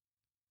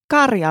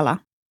Karjala.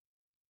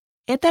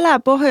 Etelä- ja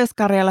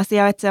Pohjois-Karjala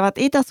sijaitsevat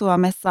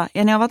Itä-Suomessa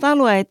ja ne ovat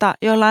alueita,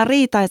 joilla on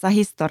riitaisa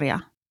historia.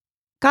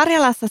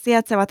 Karjalassa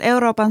sijaitsevat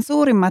Euroopan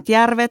suurimmat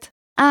järvet,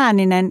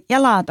 Ääninen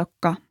ja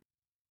Laatokka.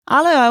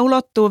 Alue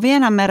ulottuu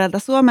Vienanmereltä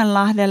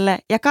Suomenlahdelle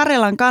ja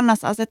Karjalan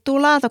Kannas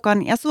asettuu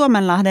Laatokan ja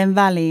Suomenlahden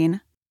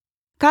väliin.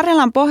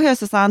 Karjalan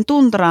pohjoisessa on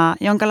tundraa,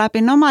 jonka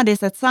läpi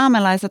nomadiset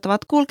saamelaiset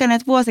ovat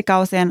kulkeneet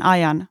vuosikausien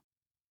ajan.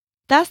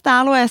 Tästä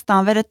alueesta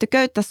on vedetty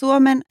köyttä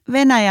Suomen,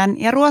 Venäjän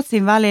ja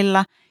Ruotsin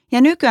välillä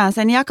ja nykyään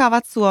sen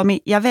jakavat Suomi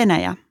ja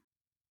Venäjä.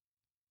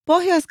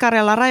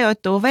 Pohjois-Karjala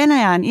rajoittuu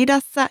Venäjään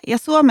idässä ja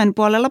Suomen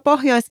puolella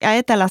Pohjois- ja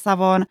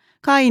Etelä-Savoon,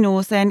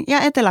 Kainuuseen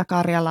ja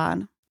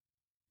Etelä-Karjalaan.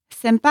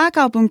 Sen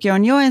pääkaupunki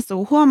on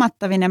Joensuu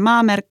huomattavine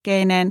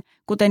maamerkkeineen,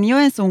 kuten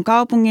Joensuun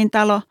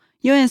kaupungintalo,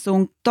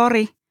 Joensuun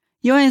tori,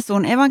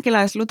 Joensuun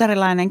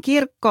evankelis-luterilainen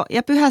kirkko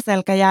ja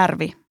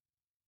Pyhäselkä-järvi.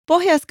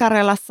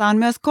 Pohjois-Karjalassa on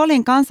myös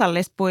Kolin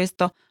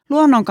kansallispuisto,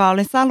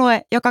 luonnonkaunis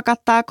alue, joka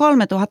kattaa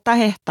 3000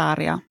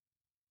 hehtaaria.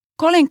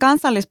 Kolin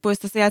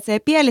kansallispuisto sijaitsee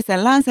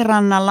Pielisen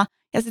länsirannalla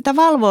ja sitä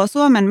valvoo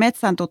Suomen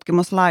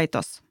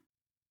metsäntutkimuslaitos.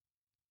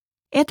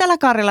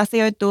 Etelä-Karjala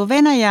sijoittuu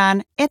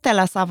Venäjään,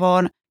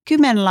 Etelä-Savoon,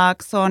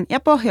 Kymenlaaksoon ja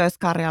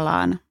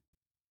Pohjois-Karjalaan.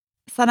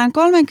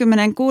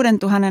 136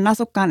 000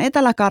 asukkaan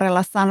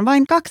Etelä-Karjalassa on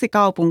vain 2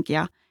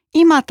 kaupunkia,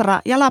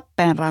 Imatra ja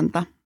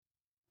Lappeenranta.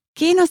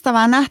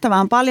 Kiinnostavaa nähtävää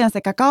on paljon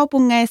sekä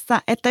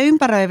kaupungeissa että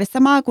ympäröivissä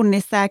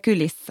maakunnissa ja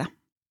kylissä.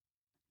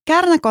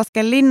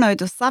 Kärnäkosken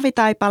linnoitus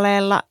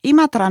savitaipaleella,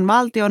 Imatran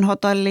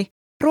valtionhotelli,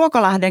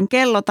 Ruokolahden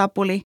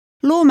kellotapuli,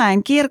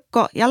 Luumäen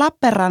kirkko ja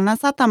Lappeenrannan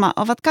satama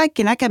ovat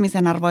kaikki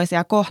näkemisen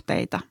arvoisia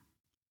kohteita.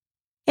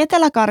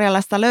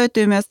 Etelä-Karjalasta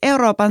löytyy myös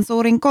Euroopan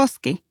suurin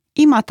koski,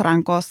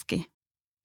 Imatrankoski.